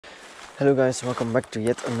Hello guys, welcome back to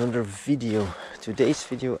yet another video. Today's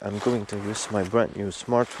video I'm going to use my brand new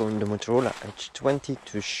smartphone, the Motorola Edge 20,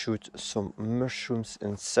 to shoot some mushrooms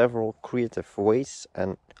in several creative ways,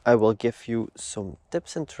 and I will give you some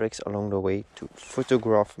tips and tricks along the way to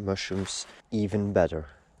photograph mushrooms even better.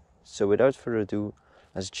 So without further ado,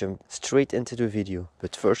 let's jump straight into the video.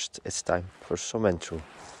 But first it's time for some intro.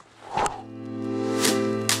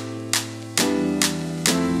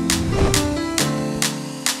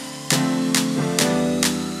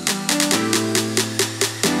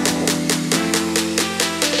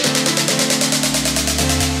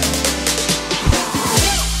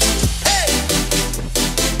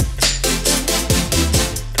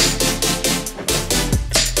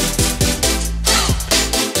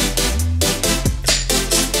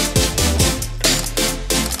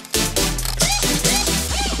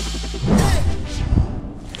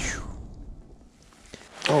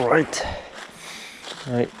 Alright,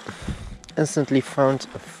 I instantly found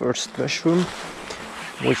a first mushroom,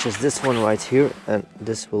 which is this one right here, and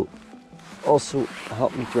this will also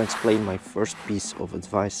help me to explain my first piece of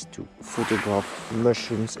advice to photograph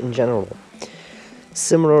mushrooms in general.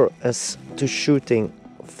 Similar as to shooting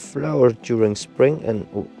flowers during spring,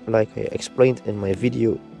 and like I explained in my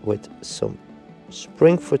video with some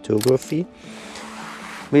spring photography,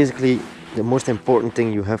 basically the most important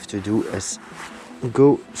thing you have to do is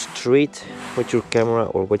go straight with your camera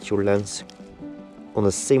or with your lens on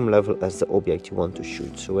the same level as the object you want to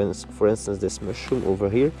shoot. So for instance, this mushroom over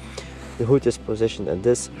here, the hood is positioned at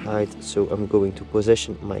this height, so I'm going to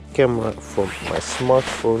position my camera from my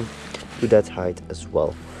smartphone to that height as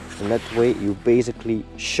well, and that way you basically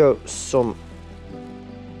show some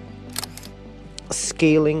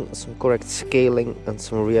scaling, some correct scaling and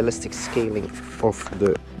some realistic scaling of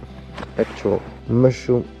the actual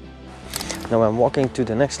mushroom. Now I'm walking to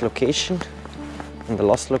the next location and the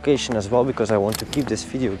last location as well, because I want to keep this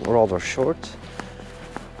video rather short.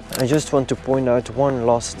 I just want to point out one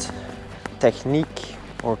last technique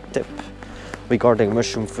or tip regarding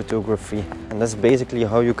mushroom photography, and that's basically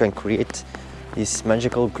how you can create these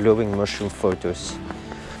magical glowing mushroom photos.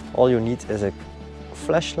 All you need is a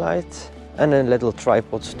flashlight and a little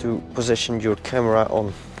tripod to position your camera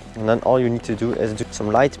on, and then all you need to do is do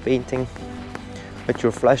some light painting with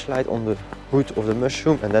your flashlight on the hood of the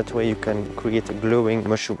mushroom, and that way you can create a glowing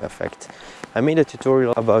mushroom effect. I made a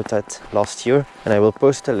tutorial about that last year, and I will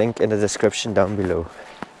post a link in the description down below.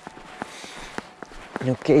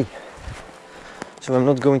 Okay, so I'm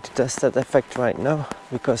not going to test that effect right now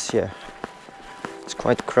because it's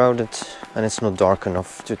quite crowded and it's not dark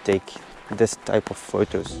enough to take this type of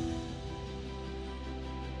photos.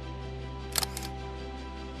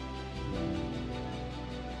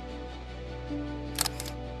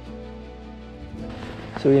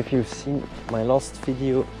 So if you've seen my last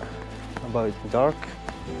video about dark,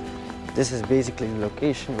 this is basically the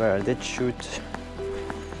location where I did shoot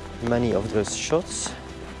many of those shots.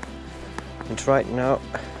 And right now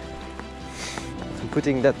I'm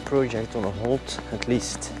putting that project on hold, at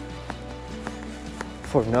least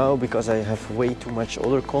for now, because I have way too much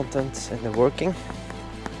other content in the working.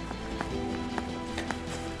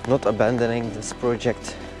 Not abandoning this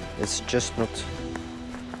project, it's just not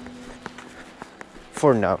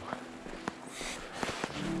for now.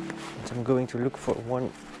 And I'm going to look for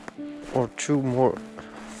one or two more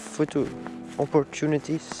photo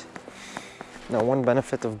opportunities. Now, one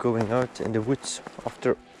benefit of going out in the woods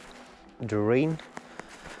after the rain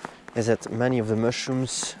is that many of the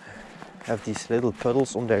mushrooms have these little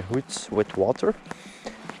puddles on their hoods with water,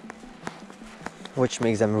 which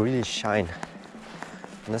makes them really shine.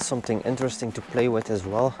 And that's something interesting to play with as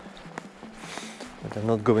well, but I'm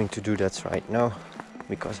not going to do that right now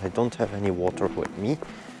because I don't have any water with me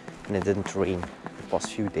and it didn't rain the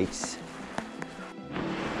past few days.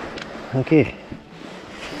 Okay,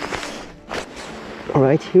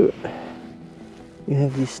 right here you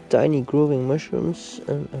have these tiny growing mushrooms,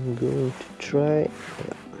 and I'm going to try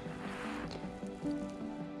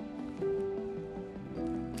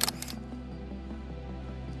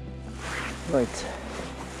right.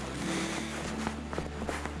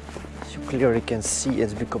 As you clearly can see,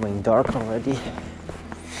 it's becoming dark already.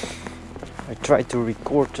 I tried to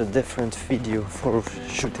record a different video for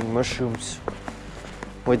shooting mushrooms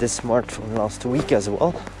with a smartphone last week as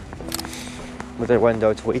well, but I went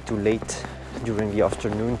out way too late during the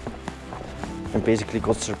afternoon and basically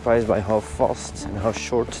got surprised by how fast and how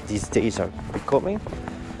short these days are becoming.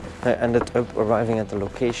 I ended up arriving at the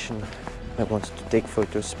location I wanted to take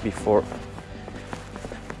photos before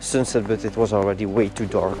sunset, but it was already way too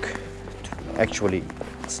dark to actually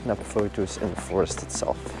snap photos in the forest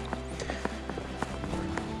itself.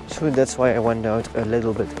 So that's why I went out a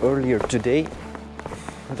little bit earlier today.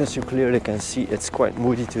 But as you clearly can see, it's quite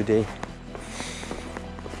moody today.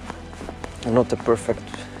 Not the perfect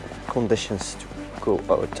conditions to go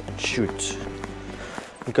out and shoot.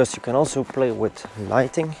 Because you can also play with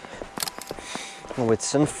lighting, with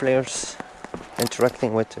sun flares,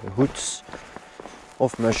 interacting with the hoods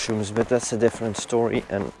of mushrooms, but that's a different story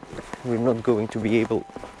and we're not going to be able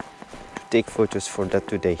to take photos for that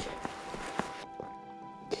today.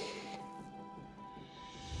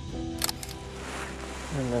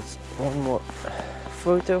 And that's one more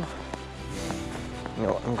photo.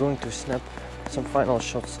 Now I'm going to snap some final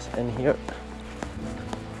shots in here.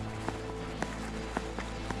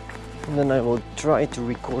 And then I will try to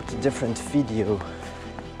record a different video.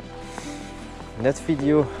 That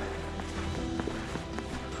video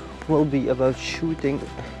will be about shooting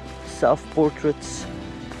self-portraits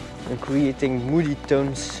and creating moody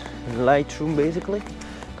tones in Lightroom basically,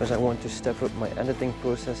 because I want to step up my editing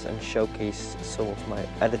process and showcase some of my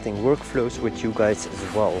editing workflows with you guys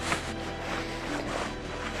as well.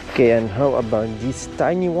 Okay, and how about these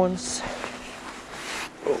tiny ones?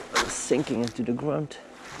 Oh, I'm sinking into the ground.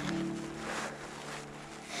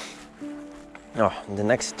 Oh, the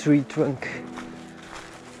next tree trunk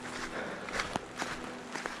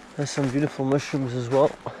has some beautiful mushrooms as well.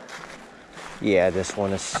 Yeah, this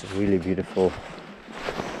one is really beautiful.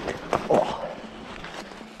 Oh,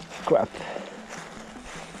 crap.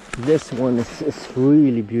 This one is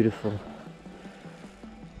really beautiful.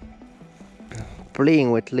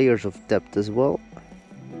 Playing with layers of depth as well.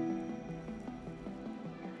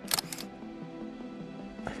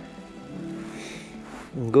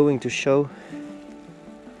 I'm going to show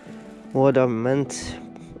what I meant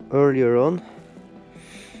earlier on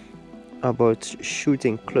about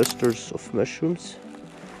shooting clusters of mushrooms.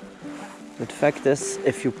 The fact is,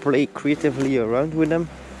 if you play creatively around with them,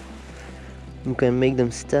 you can make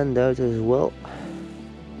them stand out as well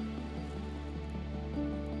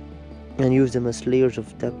and use them as layers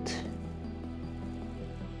of depth.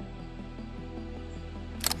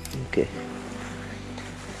 Okay,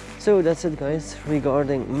 so that's it guys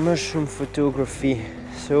regarding mushroom photography.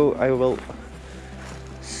 So I will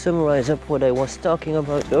summarize up what I was talking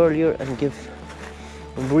about earlier and give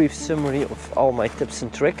a brief summary of all my tips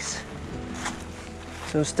and tricks.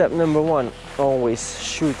 So step number one, always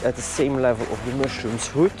shoot at the same level of the mushroom's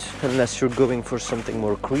hood, unless you're going for something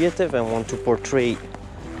more creative and want to portray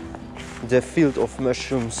the field of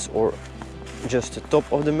mushrooms or just the top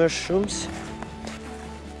of the mushrooms.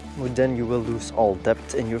 But then you will lose all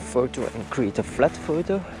depth in your photo and create a flat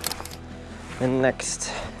photo. And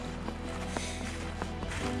next,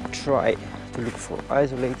 try to look for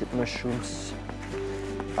isolated mushrooms.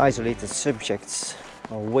 Isolated subjects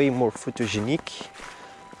are way more photogenic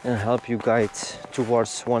and help you guide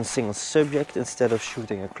towards one single subject instead of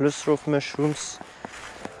shooting a cluster of mushrooms,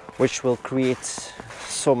 which will create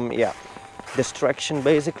some distraction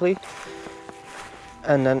basically.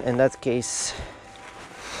 And then in that case,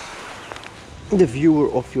 the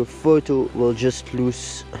viewer of your photo will just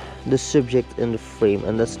lose the subject in the frame,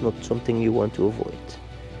 and that's not something you want to avoid.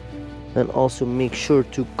 And also make sure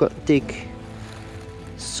to take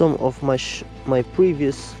some of my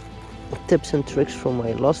previous tips and tricks from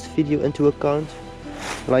my last video into account,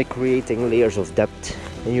 like creating layers of depth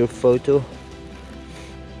in your photo,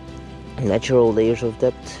 natural layers of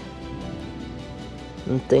depth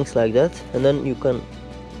and things like that. And then you can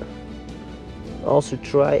also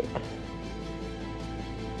try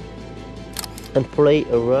and play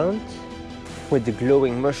around with the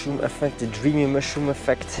glowing mushroom effect, the dreamy mushroom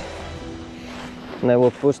effect, and I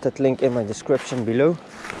will post that link in my description below.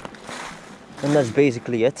 And that's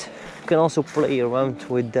basically it. You can also play around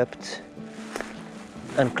with depth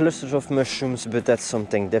and clusters of mushrooms, but that's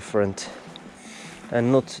something different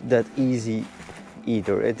and not that easy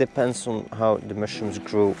either. It depends on how the mushrooms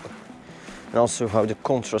grow and also how the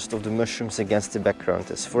contrast of the mushrooms against the background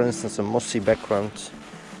is. For instance, a mossy background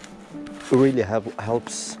really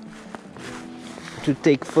helps to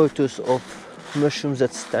take photos of mushrooms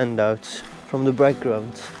that stand out from the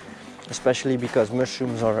background, especially because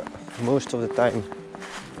mushrooms are most of the time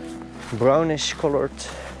brownish colored.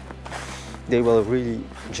 They will really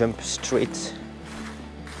jump straight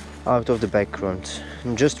out of the background.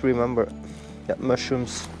 And just remember that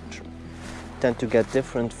mushrooms tend to get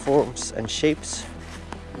different forms and shapes,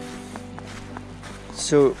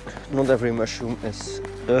 so not every mushroom is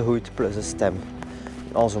a hood plus a stem.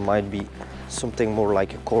 It also might be something more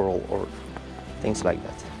like a coral or things like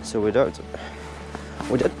that. So with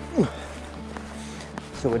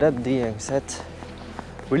that being said,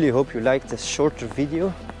 really hope you liked this shorter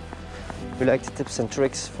video. you like the tips and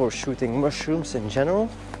tricks for shooting mushrooms in general.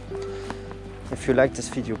 If you like this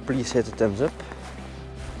video, please hit a thumbs up.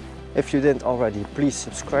 If you didn't already, please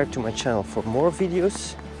subscribe to my channel for more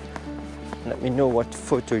videos. Let me know what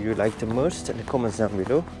photo you like the most in the comments down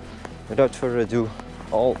below. Without further ado,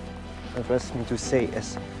 all that rests me to say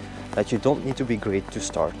is that you don't need to be great to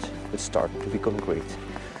start, but start to become great.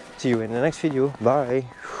 See you in the next video. Bye!